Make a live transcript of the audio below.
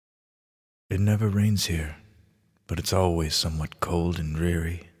It never rains here, but it's always somewhat cold and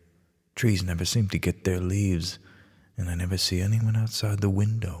dreary. Trees never seem to get their leaves, and I never see anyone outside the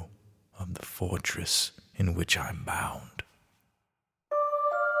window of the fortress in which I'm bound.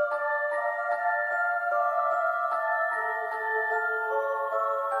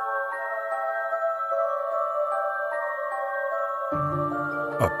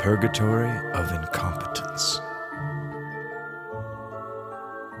 A purgatory of incompetence.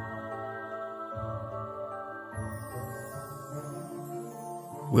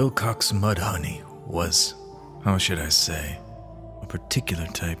 Wilcox Mudhoney was, how should I say, a particular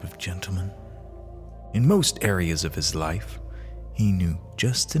type of gentleman. In most areas of his life, he knew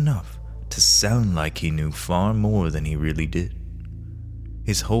just enough to sound like he knew far more than he really did.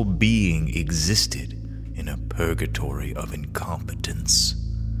 His whole being existed in a purgatory of incompetence.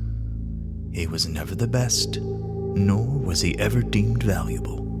 He was never the best, nor was he ever deemed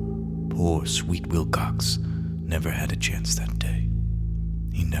valuable. Poor sweet Wilcox never had a chance that day.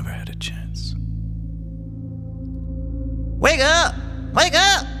 He never had a chance. Wake up! Wake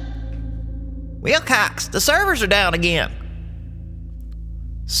up! Wilcox, the servers are down again.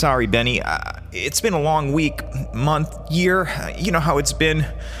 Sorry, Benny. It's been a long week, month, year. You know how it's been.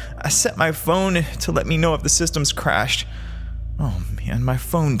 I set my phone to let me know if the system's crashed. Oh, man, my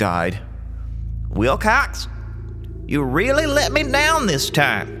phone died. Wilcox, you really let me down this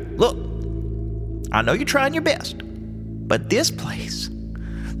time. Look, I know you're trying your best, but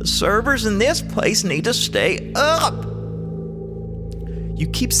the servers in this place need to stay up. You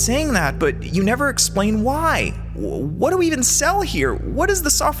keep saying that, but you never explain why. What do we even sell here? What is the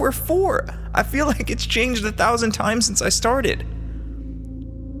software for? I feel like it's changed 1,000 times since I started.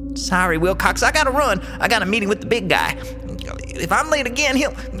 Sorry, Wilcox, I gotta run. I got a meeting with the big guy. If I'm late again,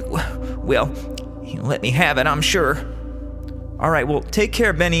 he'll let me have it, I'm sure. All right, well, take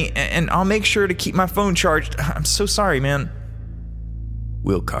care, Benny, and I'll make sure to keep my phone charged. I'm so sorry, man.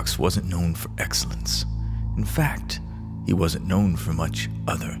 Wilcox wasn't known for excellence. In fact, he wasn't known for much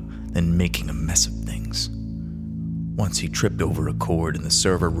other than making a mess of things. Once he tripped over a cord in the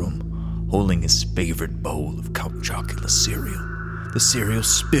server room, holding his favorite bowl of Count Chocula cereal. The cereal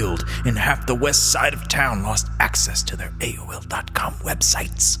spilled, and half the west side of town lost access to their AOL.com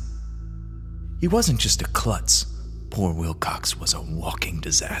websites. He wasn't just a klutz. Poor Wilcox was a walking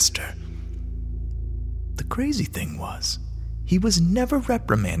disaster. The crazy thing was, he was never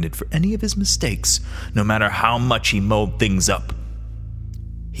reprimanded for any of his mistakes, no matter how much he mowed things up.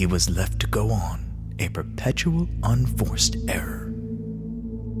 He was left to go on, a perpetual unforced error.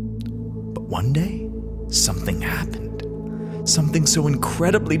 But one day, something happened. Something so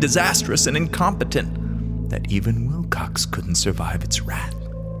incredibly disastrous and incompetent that even Wilcox couldn't survive its wrath.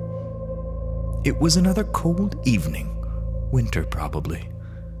 It was another cold evening, winter probably,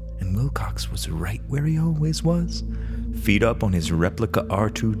 and Wilcox was right where he always was, feet up on his replica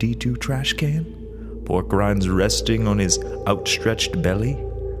R2-D2 trash can, pork rinds resting on his outstretched belly,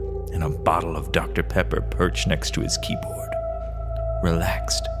 and a bottle of Dr. Pepper perched next to his keyboard,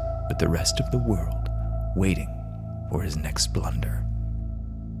 relaxed with the rest of the world, waiting for his next blunder.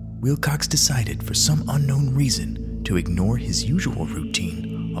 Wilcox decided for some unknown reason to ignore his usual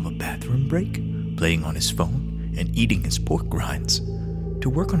routine of a bathroom break, playing on his phone, and eating his pork rinds, to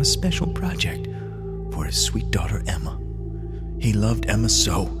work on a special project for his sweet daughter Emma. He loved Emma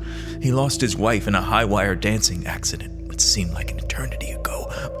so. He lost his wife in a high-wire dancing accident, which seemed like an eternity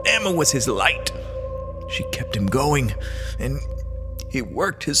ago. Emma was his light. She kept him going, and he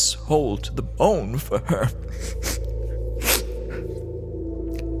worked his soul to the bone for her.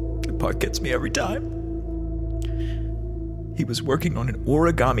 That part gets me every time. He was working on an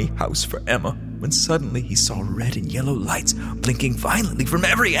origami house for Emma when suddenly he saw red and yellow lights blinking violently from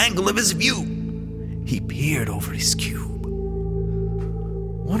every angle of his view. He peered over his cube.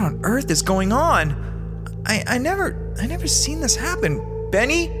 What on earth is going on? I never seen this happen.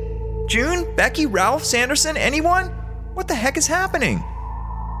 Benny? June? Becky? Ralph? Sanderson? Anyone? What the heck is happening?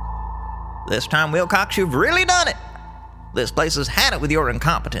 This time, Wilcox, you've really done it. This place has had it with your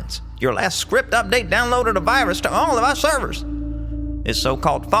incompetence. Your last script update downloaded a virus to all of our servers. This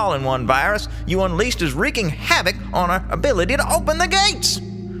so-called Fallen One virus you unleashed is wreaking havoc on our ability to open the gates.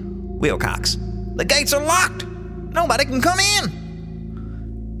 Wilcox, the gates are locked. Nobody can come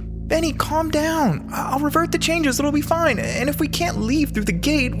in. Benny, calm down. I'll revert the changes. It'll be fine. And if we can't leave through the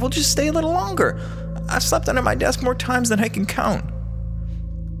gate, we'll just stay a little longer. I've slept under my desk more times than I can count.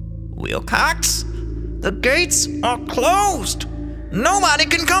 Wilcox, the gates are closed. Nobody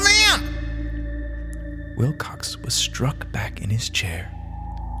can come in. Wilcox was struck back in his chair,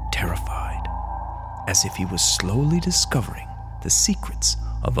 terrified, as if he was slowly discovering the secrets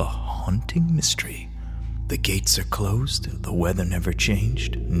of a haunting mystery. The gates are closed, the weather never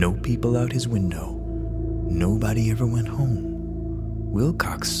changed, no people out his window. Nobody ever went home.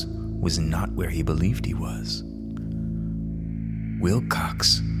 Wilcox was not where he believed he was.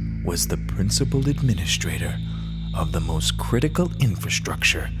 Wilcox was the principal administrator of the most critical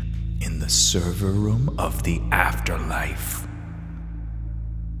infrastructure in the server room of the afterlife.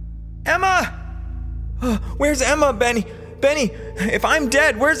 Emma! Where's Emma, Benny? Benny, if I'm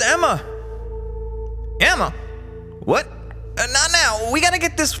dead, where's Emma? Emma? What? Not now. We gotta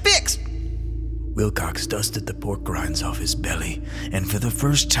get this fixed. Wilcox dusted the pork rinds off his belly, and for the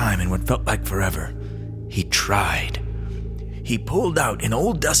first time in what felt like forever, he tried. He pulled out an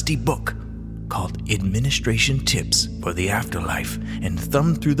old dusty book called Administration Tips for the Afterlife and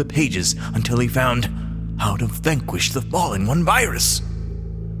thumbed through the pages until he found how to vanquish the Fallen One virus.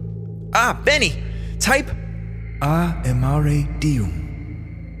 Ah, Benny, type A Amare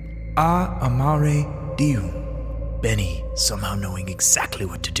Deum. A Amare Deum. Benny, somehow knowing exactly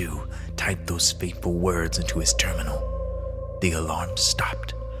what to do, typed those fateful words into his terminal. The alarm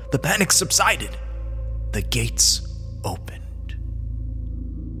stopped. The panic subsided. The gates opened.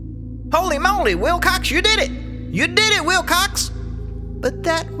 Holy moly, Wilcox, you did it! You did it, Wilcox! But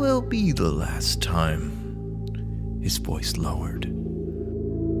that will be the last time. His voice lowered.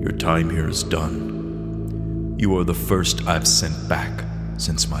 Your time here is done. You are the first I've sent back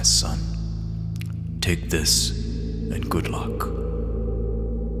since my son. Take this, and good luck.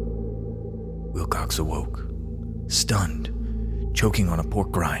 Wilcox awoke, stunned, choking on a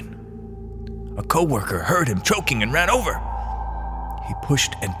pork rind. A coworker heard him choking and ran over. He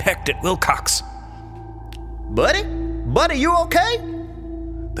pushed and pecked at Wilcox. Buddy? Buddy, you okay?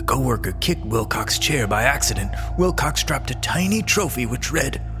 The coworker kicked Wilcox's chair by accident. Wilcox dropped a tiny trophy which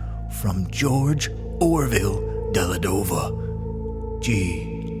read, "From George Orville Deladova,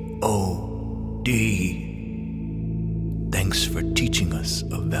 G.O.D. Thanks for teaching us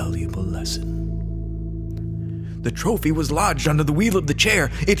a valuable lesson." The trophy was lodged under the wheel of the chair.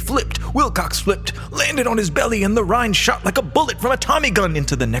 It flipped. Wilcox flipped, landed on his belly, and the rind shot like a bullet from a Tommy gun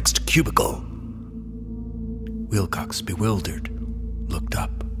into the next cubicle. Wilcox, bewildered, looked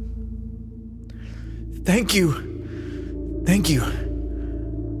up. Thank you. Thank you.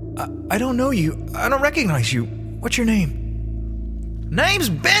 I don't know you. I don't recognize you. What's your name? Name's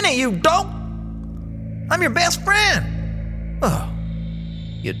Benny, you dope! I'm your best friend. Oh,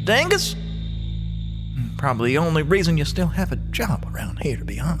 you dingus? Probably the only reason you still have a job around here, to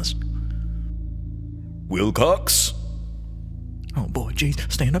be honest. Wilcox? Oh boy, geez,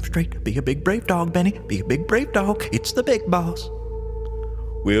 stand up straight. Be a big brave dog, Benny. Be a big brave dog. It's the big boss.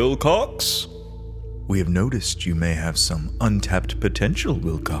 Wilcox? We have noticed you may have some untapped potential,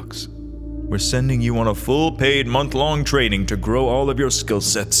 Wilcox. We're sending you on a full-paid month-long training to grow all of your skill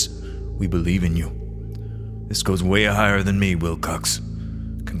sets. We believe in you. This goes way higher than me, Wilcox.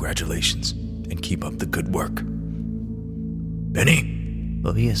 Congratulations, and keep up the good work. Benny?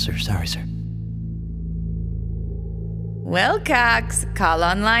 Oh, yes, sir. Sorry, sir. Wilcox, call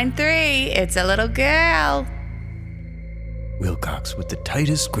on line 3. It's a little girl. Wilcox, with the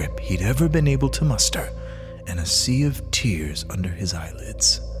tightest grip he'd ever been able to muster, and a sea of tears under his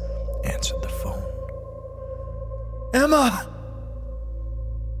eyelids, answered the phone. Emma!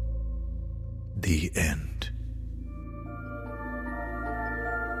 The end.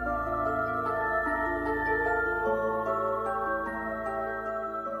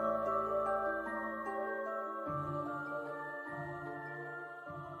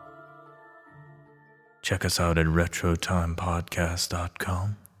 Check us out at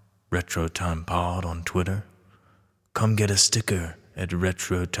RetroTimePodcast.com, RetroTimePod on Twitter. Come get a sticker at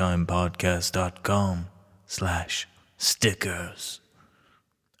RetroTimePodcast.com/stickers.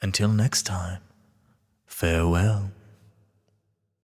 Until next time, farewell.